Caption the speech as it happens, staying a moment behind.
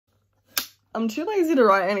I'm too lazy to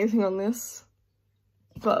write anything on this,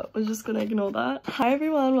 but we're just gonna ignore that. Hi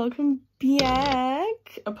everyone, welcome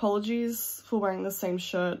back. Apologies for wearing the same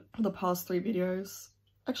shirt for the past 3 videos.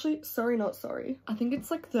 Actually, sorry, not sorry. I think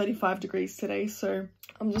it's like 35 degrees today, so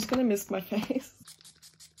I'm just gonna mist my face.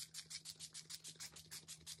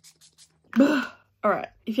 Alright,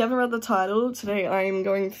 if you haven't read the title, today I'm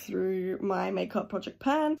going through my makeup project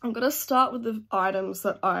pan. I'm gonna start with the items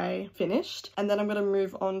that I finished, and then I'm gonna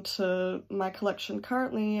move on to my collection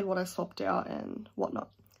currently and what I swapped out and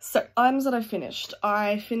whatnot. So, items that I finished.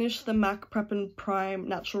 I finished the MAC Prep and Prime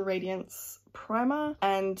Natural Radiance primer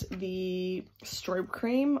and the strobe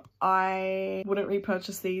cream. I wouldn't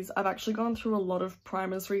repurchase these. I've actually gone through a lot of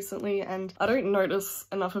primers recently and I don't notice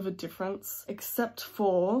enough of a difference except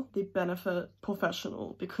for the Benefit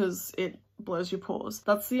Professional because it blows your pores.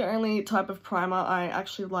 That's the only type of primer I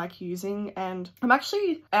actually like using, and I'm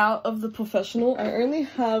actually out of the Professional. I only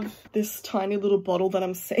have this tiny little bottle that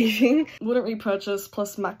I'm saving. Wouldn't repurchase,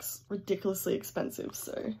 plus MAC's ridiculously expensive,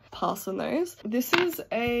 so pass on those. This is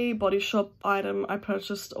a Body Shop item I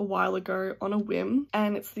purchased a while ago on a whim,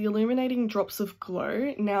 and it's the Illuminating Drops of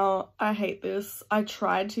Glow. Now, I hate this. I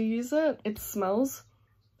tried to use it. It smells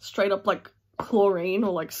straight up like chlorine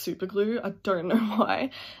or like super glue. I don't know why.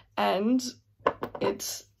 And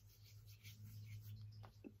it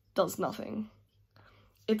does nothing.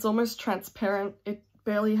 It's almost transparent. It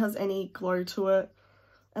barely has any glow to it.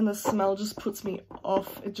 And the smell just puts me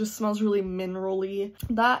off. It just smells really mineral-y.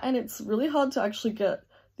 That, and it's really hard to actually get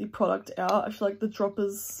the product out. I feel like the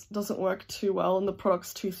droppers doesn't work too well and the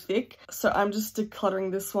product's too thick. So I'm just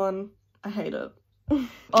decluttering this one. I hate it.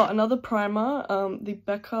 Oh, another primer, the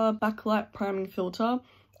Becca Backlight Priming Filter.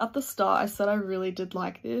 At the start, I said I really did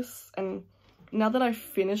like this, and now that I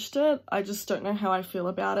finished it, I just don't know how I feel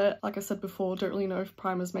about it. Like I said before, don't really know if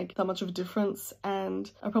primers make that much of a difference, and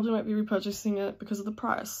I probably might be repurchasing it because of the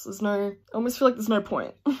price. I almost feel like there's no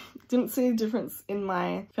point. Didn't see a difference in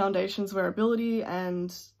my foundation's wearability,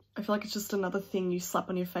 and I feel like it's just another thing you slap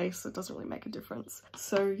on your face that doesn't really make a difference.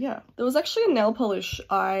 So yeah, there was actually a nail polish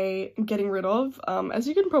I'm getting rid of. As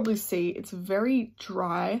you can probably see, it's very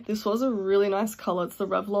dry. This was a really nice color. It's the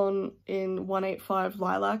Revlon in 185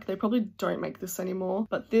 Lilac. They probably don't make this anymore,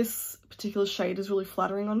 but this particular shade is really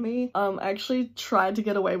flattering on me. I actually tried to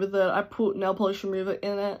get away with it. I put nail polish remover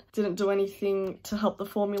in it, didn't do anything to help the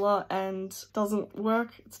formula, and doesn't work.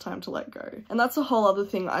 It's time to let go. And that's a whole other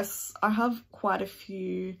thing. I have quite a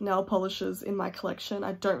few nail polishes in my collection.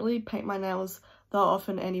 I don't really paint my nails that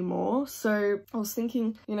often anymore, so I was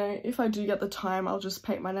thinking, you know, if I do get the time, I'll just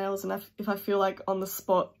paint my nails, and if I feel like on the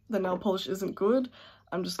spot the nail polish isn't good,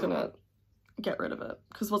 I'm just gonna get rid of it,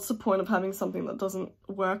 because what's the point of having something that doesn't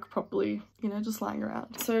work properly, you know, just lying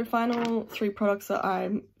around. So final 3 products that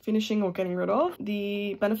I'm finishing or getting rid of.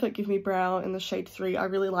 The Benefit Give Me Brow in the shade 3. I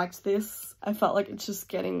really liked this. I felt like it's just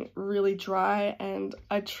getting really dry, and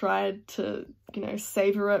I tried to, you know,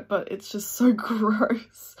 savor it, but it's just so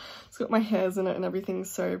gross. It's got my hairs in it and everything,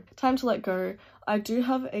 so time to let go. I do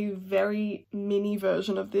have a very mini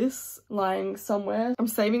version of this lying somewhere. I'm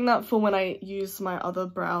saving that for when I use my other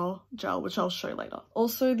brow gel, which I'll show later.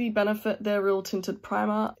 Also, the Benefit They're Real Tinted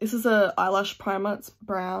Primer. This is a eyelash primer. It's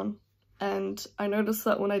brown, and I noticed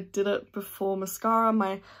that when I did it before mascara,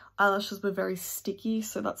 my eyelashes were very sticky,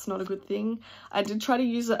 so that's not a good thing. I did try to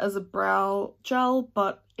use it as a brow gel,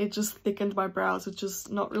 but it just thickened my brows, which is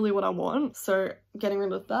not really what I want, so getting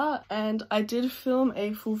rid of that. And I did film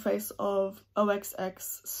a full face of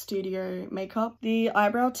OXX Studio makeup. The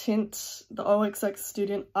eyebrow tint, the OXX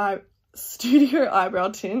Studio eyebrow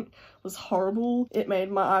tint was horrible. It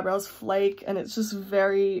made my eyebrows flake, and it's just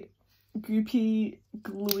very goopy,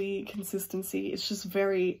 gluey consistency. It's just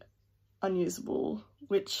very unusable,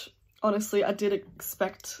 which honestly I did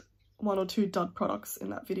expect 1 or 2 dud products in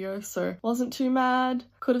that video, so wasn't too mad.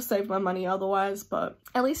 Could have saved my money otherwise, but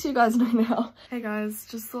at least you guys know now. Hey guys,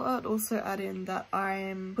 just thought I'd also add in that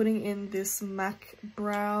I'm putting in this MAC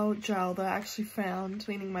brow gel that I actually found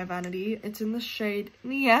cleaning my vanity. It's in the shade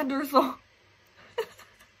Neanderthal.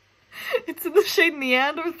 It's in the shade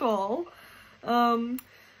Neanderthal.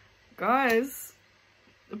 Guys,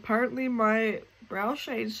 apparently my brow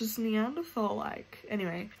shade's just Neanderthal-like.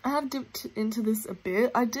 Anyway, I have dipped into this a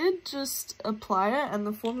bit. I did just apply it and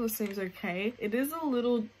the formula seems okay. It is a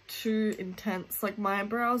little too intense. Like, my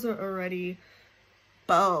brows are already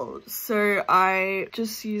bowed, so I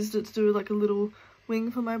just used it to do like a little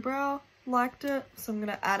wing for my brow. Liked it, so I'm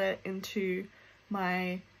gonna add it into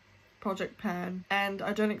my project pan, and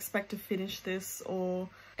I don't expect to finish this or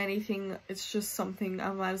anything. It's just something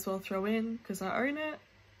I might as well throw in because I own it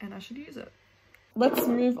and I should use it. let's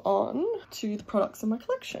move on to the products in my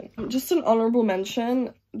collection. Just an honorable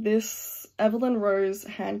mention, this Evelyn Rose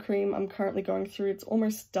hand cream I'm currently going through. It's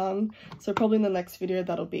almost done, so probably in the next video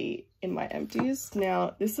that'll be in my empties.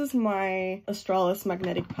 Now, this is my Australis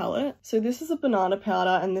Magnetic palette. So this is a banana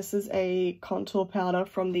powder and this is a contour powder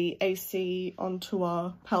from the AC On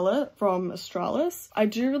Tour palette from Australis. I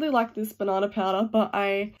do really like this banana powder, but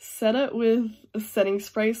I set it with a setting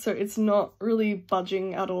spray, so it's not really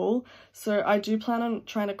budging at all. So I do plan on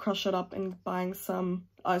trying to crush it up and buying some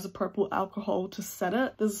isopropyl alcohol to set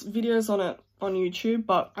it. There's videos on it on YouTube,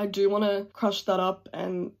 but I do want to crush that up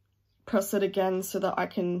and press it again so that I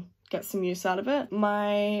can get some use out of it.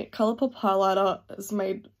 My Colourpop highlighter has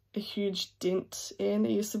made a huge dent in.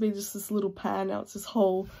 It used to be just this little pan, now it's this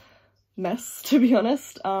whole mess, to be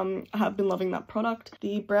honest. I have been loving that product.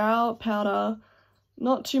 The brow powder,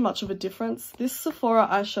 not too much of a difference. This Sephora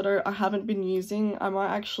eyeshadow I haven't been using. I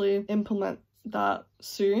might actually implement that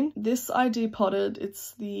soon. This I depotted.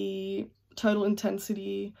 It's the Total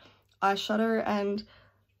Intensity eyeshadow and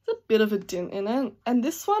there's a bit of a dent in it. And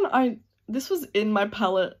this one, this was in my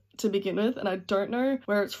palette to begin with, and I don't know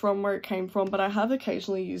where it's from, where it came from, but I have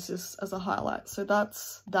occasionally used this as a highlight. So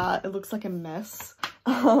that's that. It looks like a mess.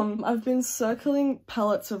 I've been circling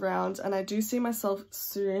palettes around and I do see myself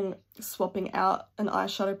soon swapping out an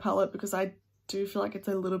eyeshadow palette because I do feel like it's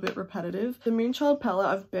a little bit repetitive. The Moonchild palette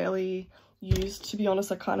I've barely used, to be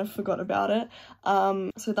honest. I kind of forgot about it.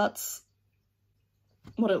 So that's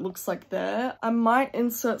what it looks like there. I might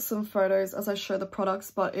insert some photos as I show the products,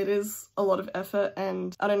 but it is a lot of effort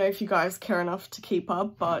and I don't know if you guys care enough to keep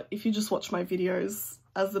up, but if you just watch my videos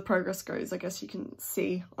as the progress goes, I guess you can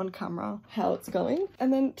see on camera how it's going.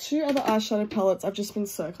 And then two other eyeshadow palettes I've just been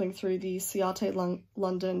circling through, the Ciate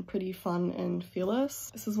London Pretty Fun and Fearless.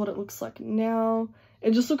 This is what it looks like now.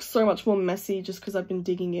 It just looks so much more messy just because I've been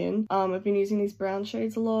digging in. I've been using these brown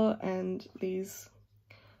shades a lot and these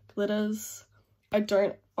glitters. I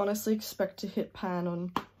don't honestly expect to hit pan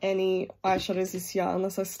on any eyeshadows this year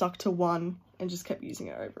unless I stuck to one and just kept using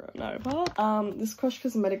it over and over. This Crush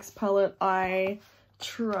Cosmetics palette, I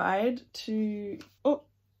tried to... Oh,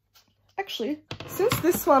 actually, since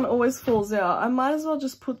this one always falls out, I might as well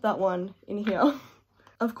just put that one in here.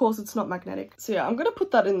 Of course, it's not magnetic. So yeah, I'm going to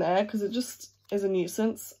put that in there because it just is a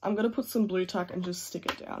nuisance. I'm going to put some blue tack and just stick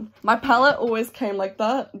it down. My palette always came like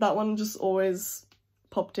that. That one just always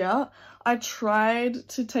popped out. I tried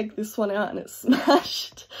to take this one out and it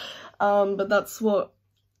smashed, but that's what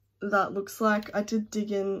that looks like. I did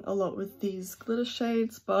dig in a lot with these glitter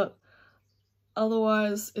shades, but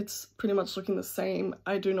otherwise it's pretty much looking the same.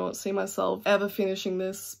 I do not see myself ever finishing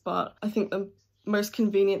this, but I think the most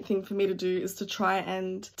convenient thing for me to do is to try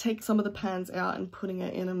and take some of the pans out and putting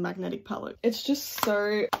it in a magnetic palette. It's just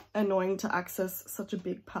so annoying to access such a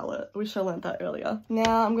big palette. I wish I learned that earlier.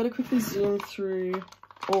 Now I'm going to quickly zoom through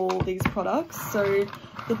all these products. So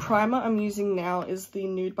the primer I'm using now is the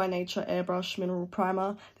Nude by Nature Airbrush Mineral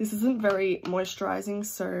Primer. This isn't very moisturizing,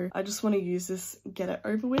 so I just want to use this, get it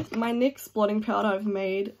over with. My NYX blotting powder I've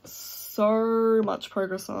made so much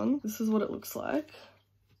progress on. This is what it looks like.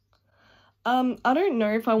 I don't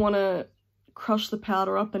know if I want to crush the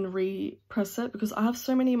powder up and re-press it because I have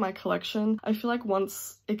so many in my collection. I feel like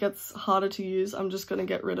once it gets harder to use, I'm just going to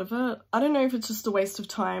get rid of it. I don't know if it's just a waste of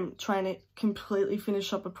time trying to completely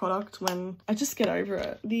finish up a product when I just get over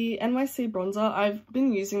it. The NYC bronzer, I've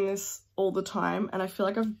been using this all the time and I feel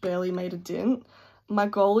like I've barely made a dent. My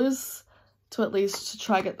goal is to at least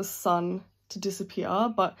try get the sun to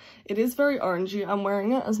disappear, but it is very orangey. I'm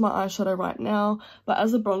wearing it as my eyeshadow right now, but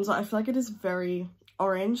as a bronzer I feel like it is very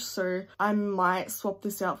orange, so I might swap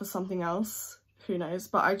this out for something else, who knows,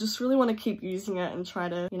 but I just really want to keep using it and try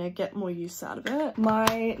to, you know, get more use out of it.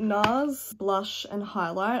 My NARS blush and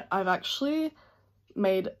highlight, I've actually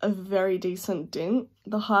made a very decent dent.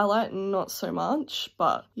 The highlight not so much,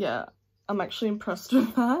 but yeah, I'm actually impressed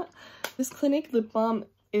with that. This Clinique lip balm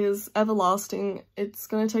is everlasting. It's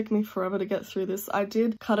going to take me forever to get through this. I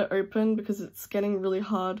did cut it open because it's getting really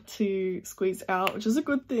hard to squeeze out, which is a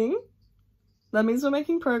good thing. That means we're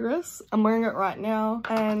making progress. I'm wearing it right now,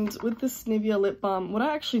 and with this Nivea lip balm, what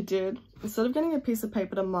I actually did, instead of getting a piece of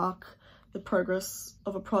paper to mark the progress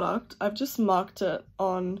of a product, I've just marked it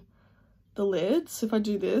on the lid. So if I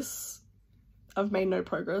do this, I've made no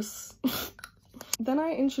progress. Then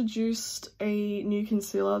I introduced a new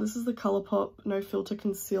concealer. This is the Colourpop No Filter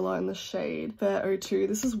Concealer in the shade Fair 02.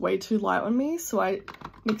 This is way too light on me, so I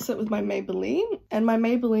mix it with my Maybelline. And my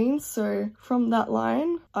Maybelline, so from that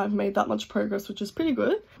line, I've made that much progress, which is pretty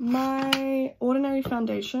good. My Ordinary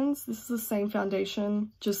foundations, this is the same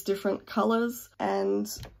foundation, just different colours.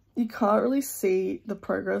 And you can't really see the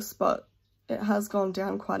progress, but it has gone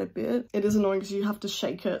down quite a bit. It is annoying because you have to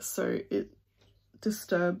shake it so it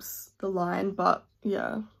disturbs the line, but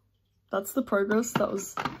yeah, that's the progress. That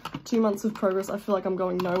was 2 months of progress. I feel like I'm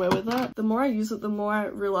going nowhere with it. The more I use it, the more I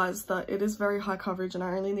realize that it is very high coverage and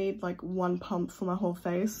I only need like 1 pump for my whole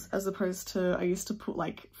face, as opposed to I used to put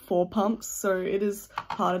like 4 pumps, so it is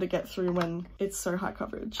harder to get through when it's so high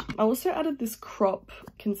coverage. I also added this crop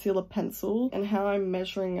concealer pencil, and how I'm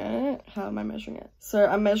measuring it, how am I measuring it? So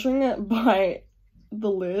I'm measuring it by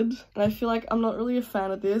the lid, and I feel like I'm not really a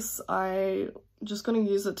fan of this. I'm just going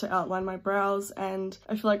to use it to outline my brows, and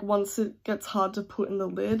I feel like once it gets hard to put in the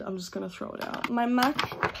lid, I'm just going to throw it out. My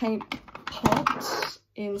MAC paint pot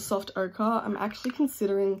in Soft Ochre, I'm actually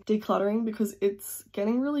considering decluttering because it's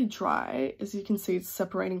getting really dry. As you can see, it's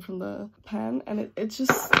separating from the pan, and it's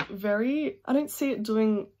just very, I don't see it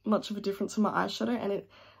doing much of a difference in my eyeshadow, and it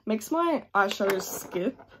makes my eyeshadow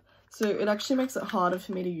skip. So it actually makes it harder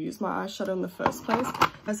for me to use my eyeshadow in the first place.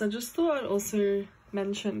 As I just thought I'd also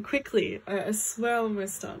mention quickly, I swear I'm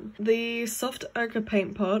almost done. The Soft Ochre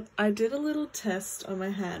paint pot, I did a little test on my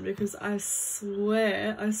hand because I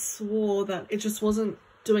swore that it just wasn't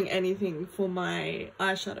doing anything for my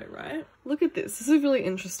eyeshadow, right? Look at this. This is really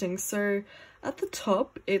interesting. So at the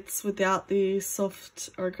top, it's without the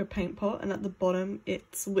Soft Ochre paint pot, and at the bottom,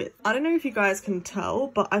 it's with. I don't know if you guys can tell,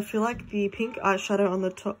 but I feel like the pink eyeshadow on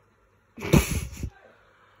the top...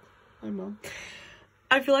 Hi, Mom.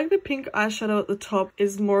 I feel like the pink eyeshadow at the top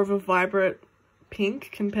is more of a vibrant pink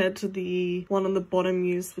compared to the one on the bottom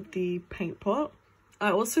used with the paint pot.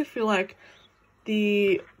 I also feel like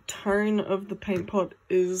the tone of the paint pot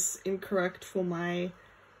is incorrect for my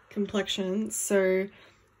complexion, so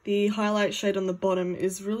the highlight shade on the bottom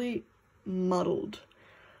is really muddled.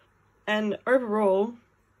 And overall,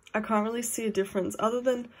 I can't really see a difference other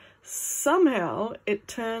than somehow it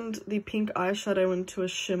turned the pink eyeshadow into a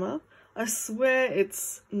shimmer. I swear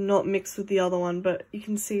it's not mixed with the other one, but you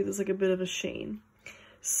can see there's like a bit of a sheen.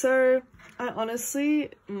 So I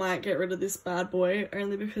honestly might get rid of this bad boy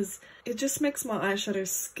only because it just makes my eyeshadow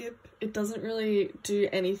skip. It doesn't really do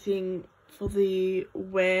anything for the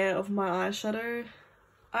wear of my eyeshadow.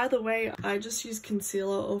 Either way, I just use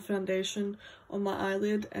concealer or foundation on my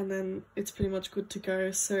eyelid and then it's pretty much good to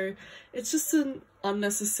go. So it's just an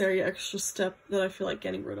unnecessary extra step that I feel like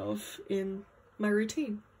getting rid of in my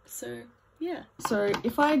routine. So yeah. So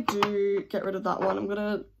if I do get rid of that one, I'm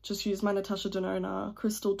gonna just use my Natasha Denona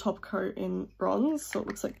Crystal Top Coat in bronze. So it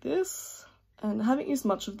looks like this. And I haven't used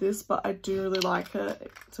much of this, but I do really like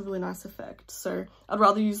it. It's a really nice effect. So I'd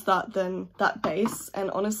rather use that than that base.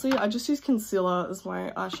 And honestly, I just use concealer as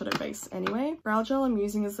my eyeshadow base anyway. Brow gel I'm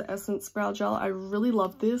using is the Essence Brow Gel. I really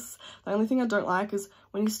love this. The only thing I don't like is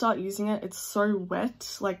when you start using it, it's so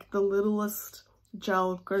wet. Like the littlest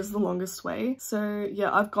gel goes the longest way. So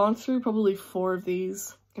yeah, I've gone through probably 4 of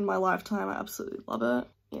these in my lifetime. I absolutely love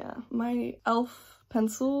it. Yeah, my e.l.f.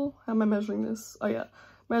 pencil, how am I measuring this? Oh yeah,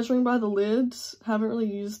 measuring by the lid. Haven't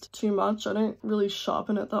really used too much. I don't really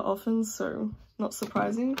sharpen it that often, so not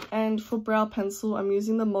surprising. And for brow pencil, I'm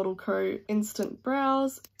using the Model Co Instant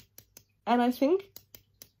Brows, and I think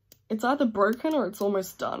it's either broken or it's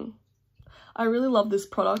almost done. I really love this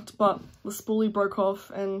product, but the spoolie broke off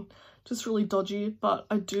and just really dodgy, but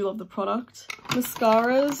I do love the product.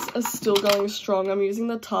 Mascaras are still going strong. I'm using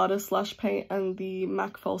the Tarte Slash Paint and the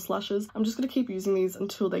MAC False Lashes. I'm just going to keep using these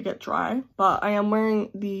until they get dry, but I am wearing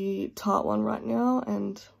the Tarte one right now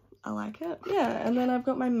and I like it. Yeah, and then I've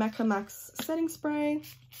got my Mecca Max setting spray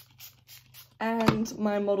and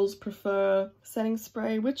my Models Prefer setting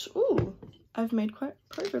spray, which, ooh, I've made quite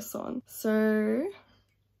progress on. So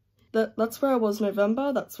that's where I was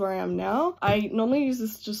November, that's where I am now. I normally use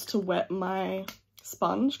this just to wet my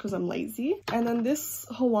sponge because I'm lazy. And then this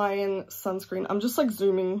Hawaiian sunscreen, I'm just like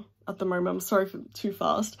zooming at the moment, I'm sorry for too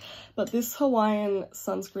fast, but this Hawaiian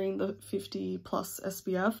sunscreen, the 50+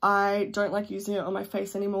 SPF, I don't like using it on my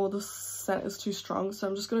face anymore. The scent is too strong, so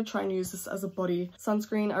I'm just going to try and use this as a body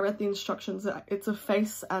sunscreen. I read the instructions, it's a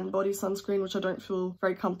face and body sunscreen, which I don't feel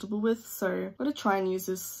very comfortable with, so I'm going to try and use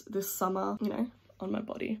this summer, you know, on my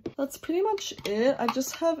body. That's pretty much it. I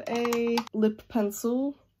just have a lip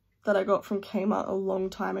pencil that I got from Kmart a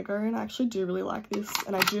long time ago, and I actually do really like this,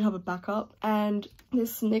 and I do have a backup. And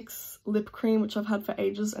this NYX lip cream, which I've had for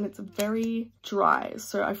ages, and it's very dry,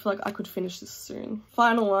 so I feel like I could finish this soon.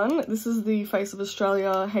 Final one, this is the Face of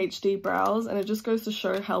Australia HD Brows, and it just goes to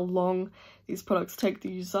show how long these products take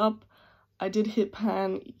to use up. I did Hit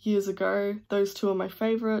Pan years ago. Those two are my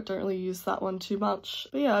favourite. Don't really use that one too much.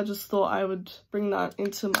 But yeah, I just thought I would bring that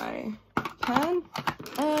into my pan.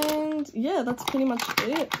 And yeah, that's pretty much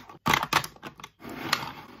it.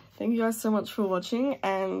 thank you guys so much for watching,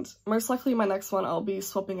 and most likely my next one I'll be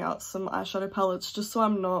swapping out some eyeshadow palettes just so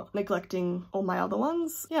I'm not neglecting all my other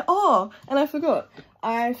ones. Yeah, oh, and I forgot,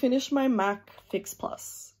 I finished my MAC Fix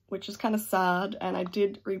Plus, which is kind of sad, and I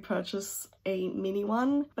did repurchase a mini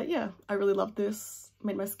one, but yeah, I really love this.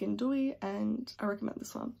 Made my skin dewy, and I recommend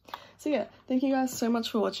this one. So yeah, thank you guys so much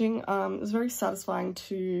for watching. It was very satisfying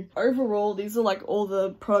to, overall, these are like all the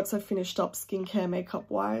products I finished up skincare makeup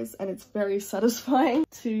wise, and it's very satisfying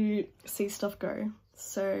to see stuff go.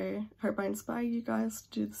 So hope I inspire you guys to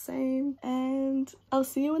do the same, and I'll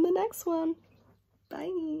see you in the next one.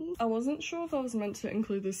 Bye. I wasn't sure if I was meant to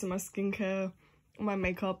include this in my skincare, my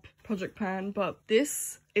makeup project plan, but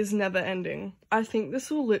this is never ending. I think this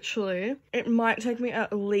will literally, it might take me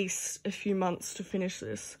at least a few months to finish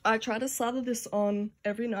this. I try to slather this on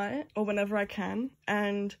every night or whenever I can,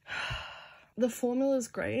 and the formula is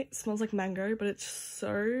great. It smells like mango, but it's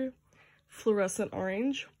so fluorescent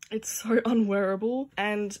orange. It's so unwearable,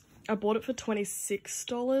 and I bought it for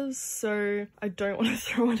 $26, so I don't want to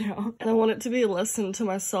throw it out. And I want it to be a lesson to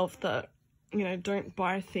myself that, you know, don't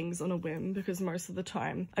buy things on a whim, because most of the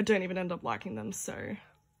time I don't even end up liking them. So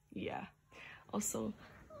yeah, also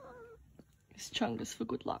this chungus for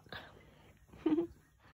good luck.